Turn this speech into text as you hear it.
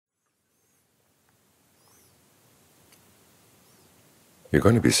You're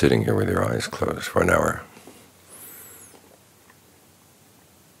going to be sitting here with your eyes closed for an hour.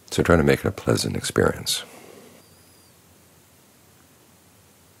 So try to make it a pleasant experience.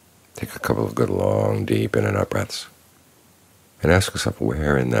 Take a couple of good long, deep in and out breaths, and ask yourself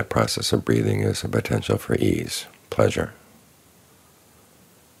where in that process of breathing is a potential for ease, pleasure,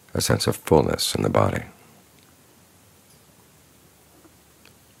 a sense of fullness in the body.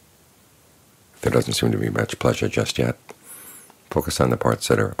 If there doesn't seem to be much pleasure just yet, focus on the parts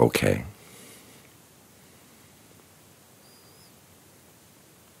that are okay.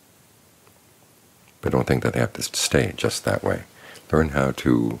 But don't think that they have to stay just that way. Learn how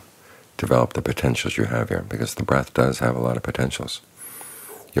to develop the potentials you have here, because the breath does have a lot of potentials.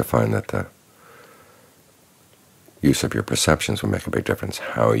 You'll find that the use of your perceptions will make a big difference.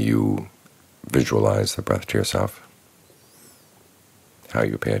 How you visualize the breath to yourself, how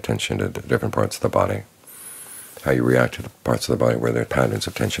you pay attention to the different parts of the body, how you react to the parts of the body where there are patterns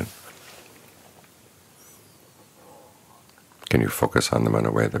of tension. Can you focus on them in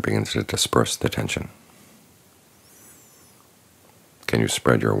a way that begins to disperse the tension? Can you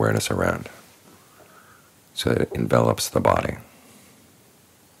spread your awareness around so that it envelops the body?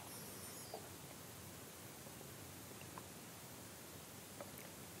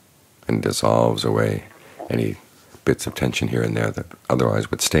 And dissolves away any bits of tension here and there that otherwise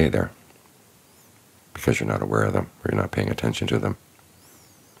would stay there because you're not aware of them or you're not paying attention to them.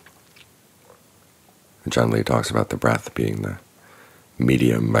 John Lee talks about the breath being the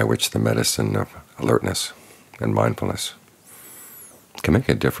medium by which the medicine of alertness and mindfulness can make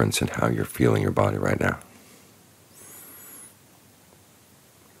a difference in how you're feeling your body right now.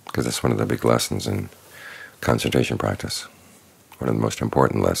 Because that's one of the big lessons in concentration practice. One of the most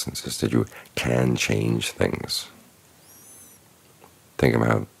important lessons is that you can change things. Think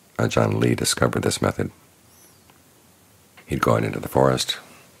about how John Lee discovered this method. He'd gone into the forest,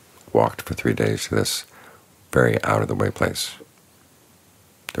 walked for 3 days to this very out-of-the-way place.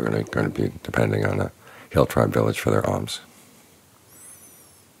 They're going to be depending on a hill tribe village for their alms.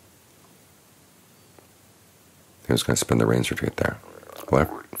 He was going to spend the rains retreat there.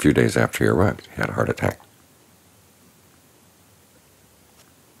 Well, a few days after he arrived, he had a heart attack.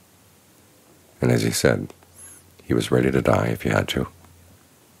 And as he said, he was ready to die if he had to.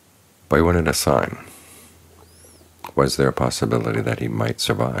 But he wanted a sign. Was there a possibility that he might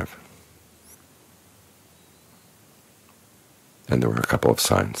survive? And there were a couple of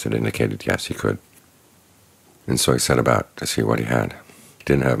signs that indicated yes, he could. And so he set about to see what he had. He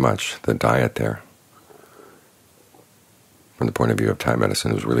didn't have much. The diet there, from the point of view of Thai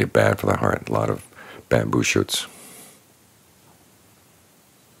medicine, was really bad for the heart. A lot of bamboo shoots.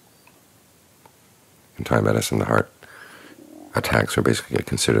 In Thai medicine, the heart attacks are basically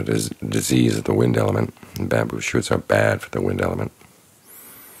considered as disease of the wind element, and bamboo shoots are bad for the wind element.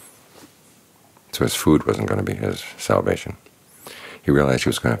 So his food wasn't going to be his salvation. He realized he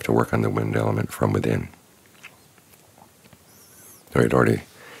was going to have to work on the wind element from within. So he'd already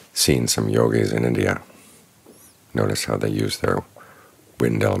seen some yogis in India. Notice how they use their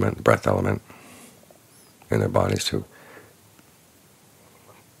wind element, breath element, in their bodies to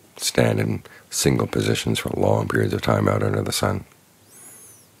stand in single positions for long periods of time out under the sun.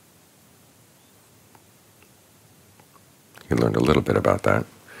 He learned a little bit about that.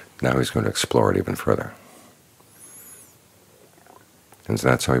 Now he's going to explore it even further. And so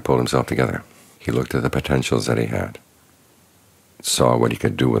that's how he pulled himself together. He looked at the potentials that he had, saw what he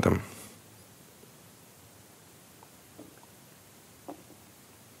could do with them.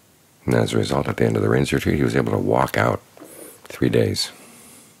 And as a result, at the end of the rains retreat, he was able to walk out 3 days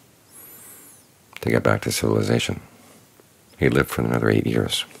to get back to civilization. He lived for another 8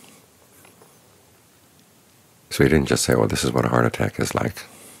 years. So he didn't just say, well, this is what a heart attack is like.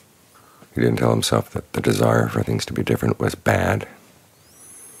 He didn't tell himself that the desire for things to be different was bad.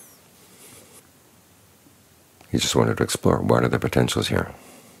 He just wanted to explore what are the potentials here,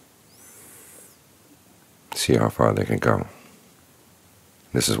 see how far they can go.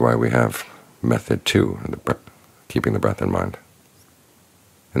 This is why we have method 2, keeping the breath in mind.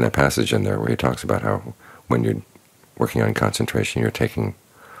 And that passage in there where he talks about how when you're working on concentration, you're taking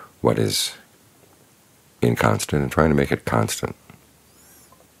what is inconstant and trying to make it constant.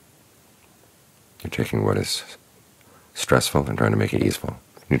 You're taking what is stressful and trying to make it easeful.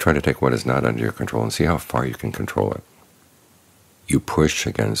 You try to take what is not under your control and see how far you can control it. You push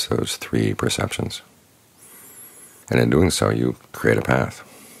against those 3 perceptions. And in doing so, you create a path.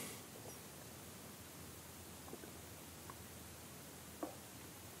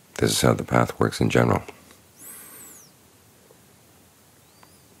 This is how the path works in general.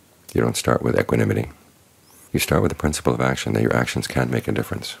 You don't start with equanimity. You start with the principle of action, that your actions can make a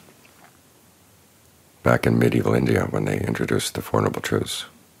difference. Back in medieval India, when they introduced the Four Noble Truths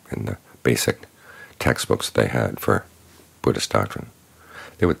in the basic textbooks they had for Buddhist doctrine,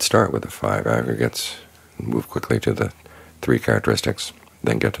 they would start with the 5 aggregates, and move quickly to the 3 characteristics,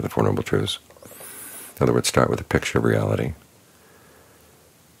 then get to the Four Noble Truths. In other words, start with a picture of reality.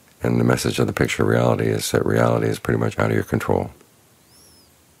 And the message of the picture of reality is that reality is pretty much out of your control.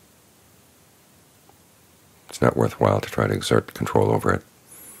 It's not worthwhile to try to exert control over it.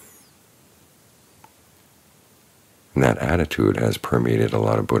 And that attitude has permeated a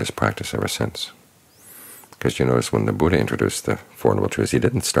lot of Buddhist practice ever since. Because you notice when the Buddha introduced the Four Noble Truths, he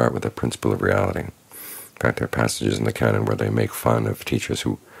didn't start with the principle of reality. In fact, there are passages in the canon where they make fun of teachers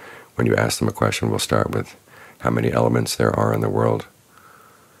who, when you ask them a question, will start with how many elements there are in the world,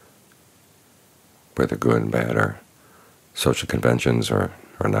 whether good and bad, or social conventions or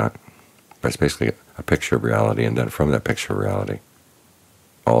not. But it's basically a picture of reality, and then from that picture of reality,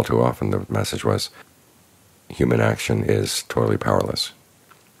 all too often the message was, human action is totally powerless.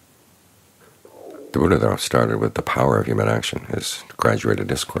 The Buddha, though, started with the power of human action. His graduated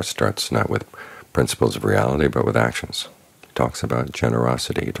discourse starts not with principles of reality, but with actions. He talks about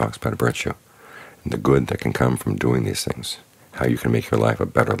generosity, he talks about virtue, and the good that can come from doing these things, how you can make your life a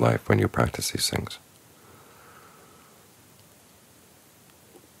better life when you practice these things.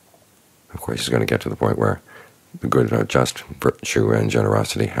 Of course, he's going to get to the point where the good of just virtue and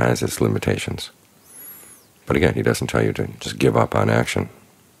generosity has its limitations. But again, he doesn't tell you to just give up on action.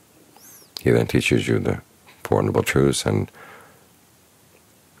 He then teaches you the Four Noble Truths, and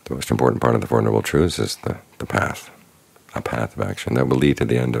the most important part of the Four Noble Truths is the path, a path of action that will lead to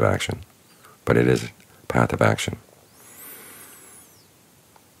the end of action. But it is a path of action.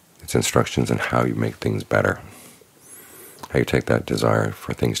 It's instructions on how you make things better, how you take that desire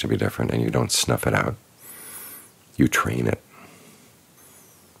for things to be different and you don't snuff it out. You train it.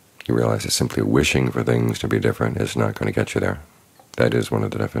 You realize that simply wishing for things to be different is not going to get you there. That is one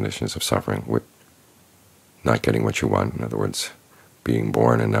of the definitions of suffering, with not getting what you want. In other words, being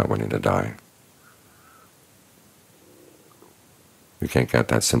born and not wanting to die. You can't get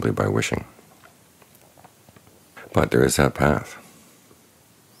that simply by wishing. But there is that path.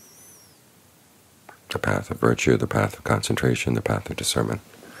 The path of virtue, the path of concentration, the path of discernment.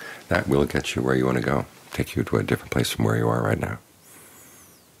 That will get you where you want to go, take you to a different place from where you are right now.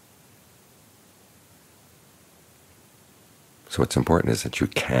 So what's important is that you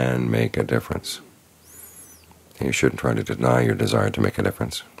can make a difference. And you shouldn't try to deny your desire to make a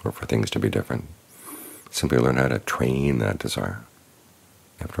difference or for things to be different. Simply learn how to train that desire.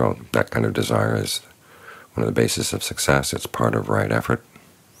 After all, that kind of desire is one of the bases of success. It's part of right effort.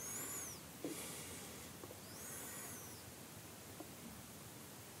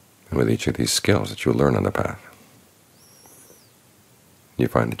 And with each of these skills that you learn on the path, you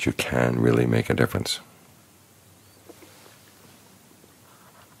find that you can really make a difference.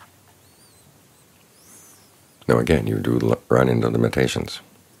 Now again, you do run into limitations.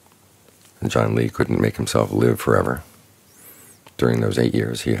 And John Lee couldn't make himself live forever. During those 8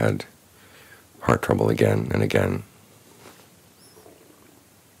 years, he had heart trouble again and again.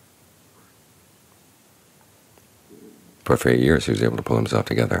 But for 8 years, he was able to pull himself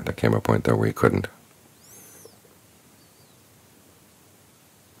together. There came a point, though, where he couldn't.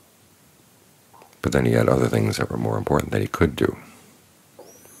 But then he had other things that were more important that he could do.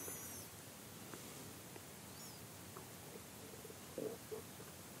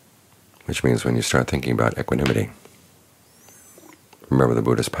 Which means when you start thinking about equanimity, remember the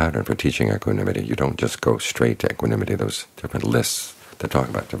Buddhist pattern for teaching equanimity. You don't just go straight to equanimity. Those different lists that talk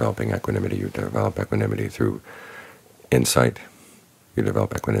about developing equanimity. You develop equanimity through insight. You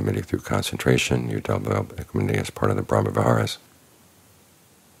develop equanimity through concentration. You develop equanimity as part of the Brahma Viharas.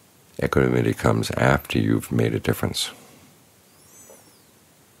 Equanimity comes after you've made a difference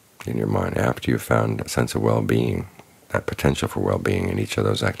in your mind, after you've found a sense of well-being, that potential for well-being in each of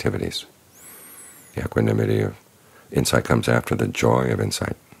those activities. The equanimity of insight comes after the joy of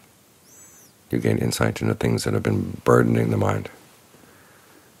insight. You gain insight into things that have been burdening the mind.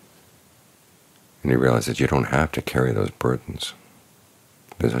 And you realize that you don't have to carry those burdens.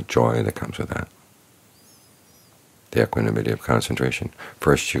 There's a joy that comes with that. The equanimity of concentration.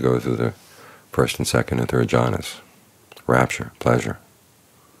 First you go through the first and second and third jhanas. Rapture, pleasure.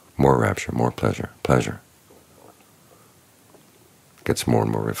 More rapture, more pleasure, pleasure. It gets more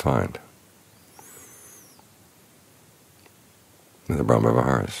and more refined. And the Brahma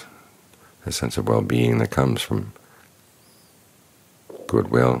Viharas, a sense of well-being that comes from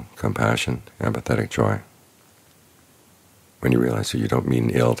goodwill, compassion, empathetic joy. When you realize that you don't mean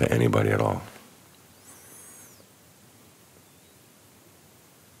ill to anybody at all.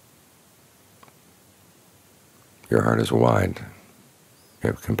 Your heart is wide. You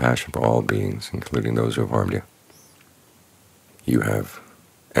have compassion for all beings, including those who have harmed you. You have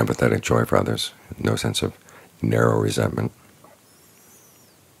empathetic joy for others, no sense of narrow resentment.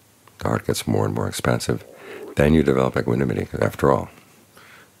 The heart gets more and more expansive. Then you develop equanimity, because after all,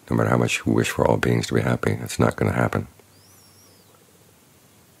 no matter how much you wish for all beings to be happy, it's not going to happen.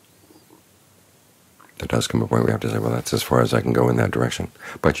 There does come a point where we have to say, well, that's as far as I can go in that direction.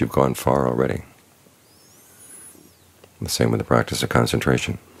 But you've gone far already. The same with the practice of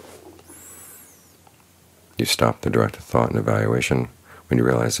concentration. You stop the directed thought and evaluation when you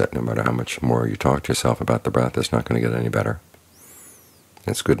realize that no matter how much more you talk to yourself about the breath, it's not going to get any better.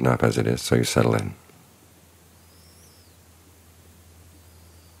 It's good enough as it is, so you settle in.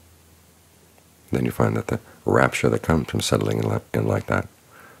 Then you find that the rapture that comes from settling in like that,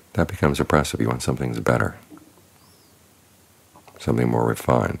 that becomes oppressive. You want something better, something more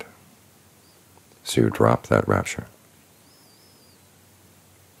refined. So you drop that rapture.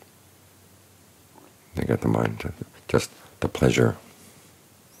 You get the mind to just the pleasure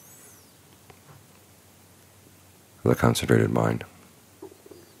of the concentrated mind,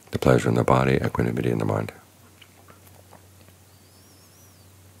 the pleasure in the body, equanimity in the mind.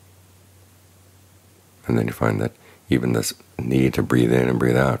 And then you find that even this need to breathe in and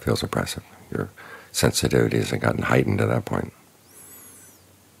breathe out feels oppressive. Your sensitivities have gotten heightened at that point.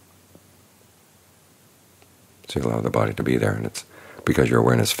 So you allow the body to be there, and it's because your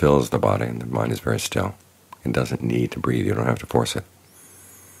awareness fills the body and the mind is very still. It doesn't need to breathe. You don't have to force it.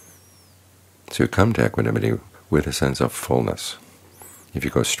 So you come to equanimity with a sense of fullness. If you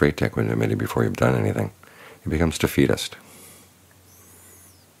go straight to equanimity before you've done anything, it becomes defeatist.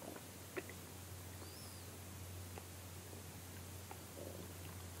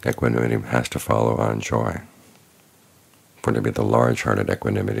 Equanimity has to follow on joy for it to be the large-hearted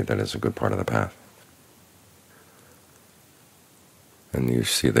equanimity that is a good part of the path. And you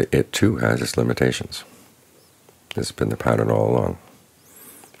see that it too has its limitations. This has been the pattern all along.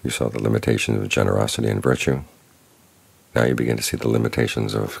 You saw the limitations of generosity and virtue. Now you begin to see the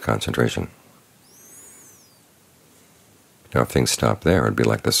limitations of concentration. Now if things stop there, it would be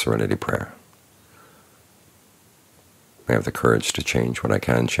like the serenity prayer. I have the courage to change what I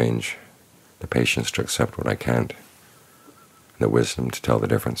can change, the patience to accept what I can't, and the wisdom to tell the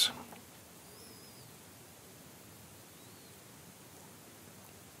difference.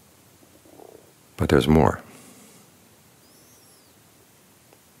 But there's more.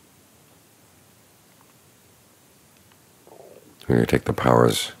 When you take the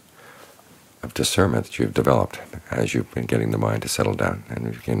powers of discernment that you've developed as you've been getting the mind to settle down,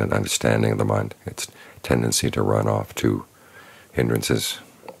 and you gain an understanding of the mind, its tendency to run off to hindrances,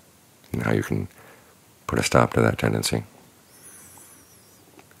 and how you can put a stop to that tendency,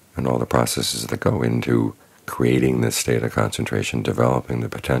 and all the processes that go into creating this state of concentration, developing the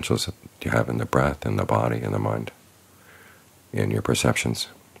potentials that you have in the breath, in the body, in the mind, in your perceptions.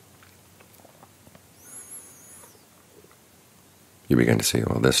 You begin to see,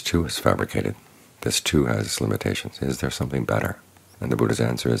 well, this too is fabricated. This too has its limitations. Is there something better? And the Buddha's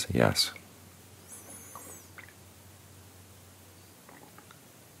answer is yes.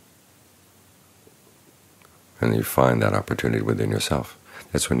 And you find that opportunity within yourself.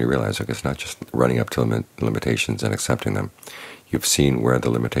 That's when you realize, okay, it's not just running up to limitations and accepting them. You've seen where the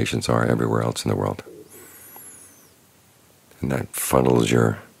limitations are everywhere else in the world. And that funnels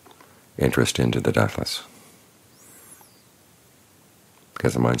your interest into the deathless.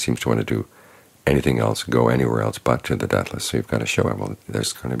 Because the mind seems to want to do anything else, go anywhere else but to the deathless. So you've got to show it, well,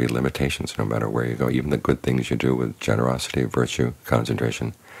 there's going to be limitations no matter where you go. Even the good things you do with generosity, virtue,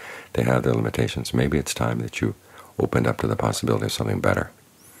 concentration, they have their limitations. Maybe it's time that you opened up to the possibility of something better.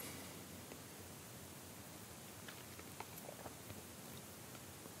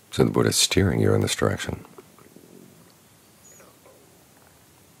 So the Buddha is steering you in this direction.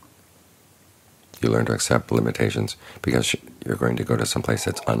 You learn to accept limitations because you're going to go to some place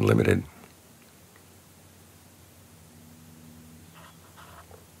that's unlimited.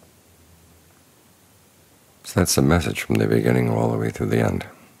 So that's the message from the beginning all the way through the end,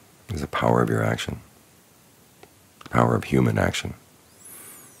 is the power of your action, the power of human action,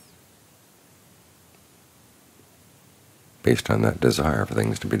 based on that desire for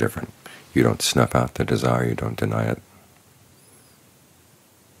things to be different. You don't snuff out the desire, you don't deny it.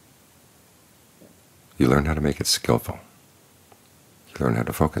 You learn how to make it skillful. You learn how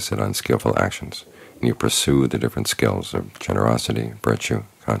to focus it on skillful actions, and you pursue the different skills of generosity, virtue,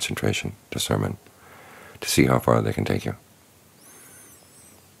 concentration, discernment, to see how far they can take you.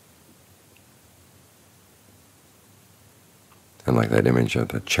 And like that image of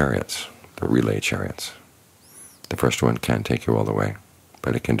the chariots, the relay chariots, The first one can't take you all the way,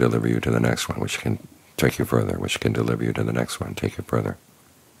 but it can deliver you to the next one, which can take you further, which can deliver you to the next one, take you further.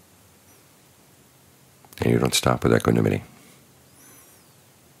 And you don't stop with equanimity.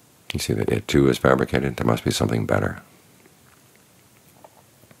 You see that it too is fabricated. There must be something better.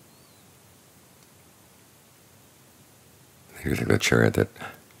 You take the chariot that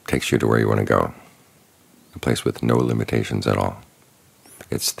takes you to where you want to go, a place with no limitations at all.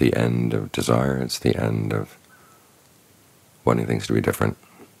 It's the end of desire. It's the end of wanting things to be different.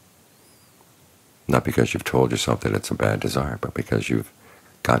 Not because you've told yourself that it's a bad desire, but because you've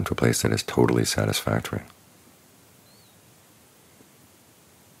gotten to a place that is totally satisfactory.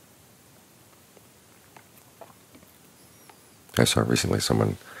 I saw recently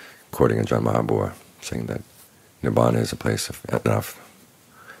someone quoting Ajahn Mahabua saying that Nibbana is a place of enough,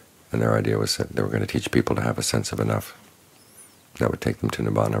 and their idea was that they were going to teach people to have a sense of enough. That would take them to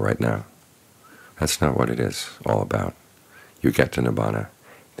Nibbana right now. That's not what it is all about. You get to Nibbana,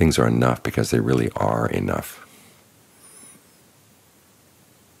 things are enough because they really are enough.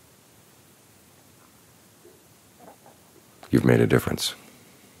 You've made a difference.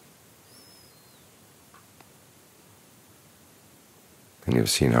 And you've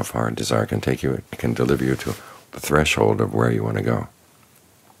seen how far desire can take you. It can deliver you to the threshold of where you want to go.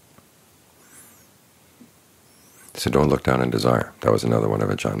 So don't look down on desire. That was another one of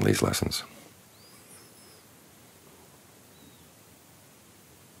Ajahn Lee's lessons.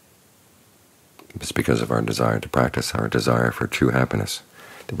 It's because of our desire to practice, our desire for true happiness,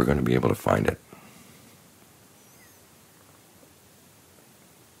 that we're going to be able to find it.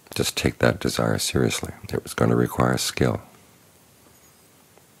 Just take that desire seriously. It was going to require skill.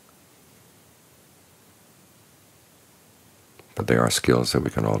 But they are skills that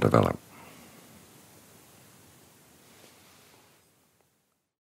we can all develop.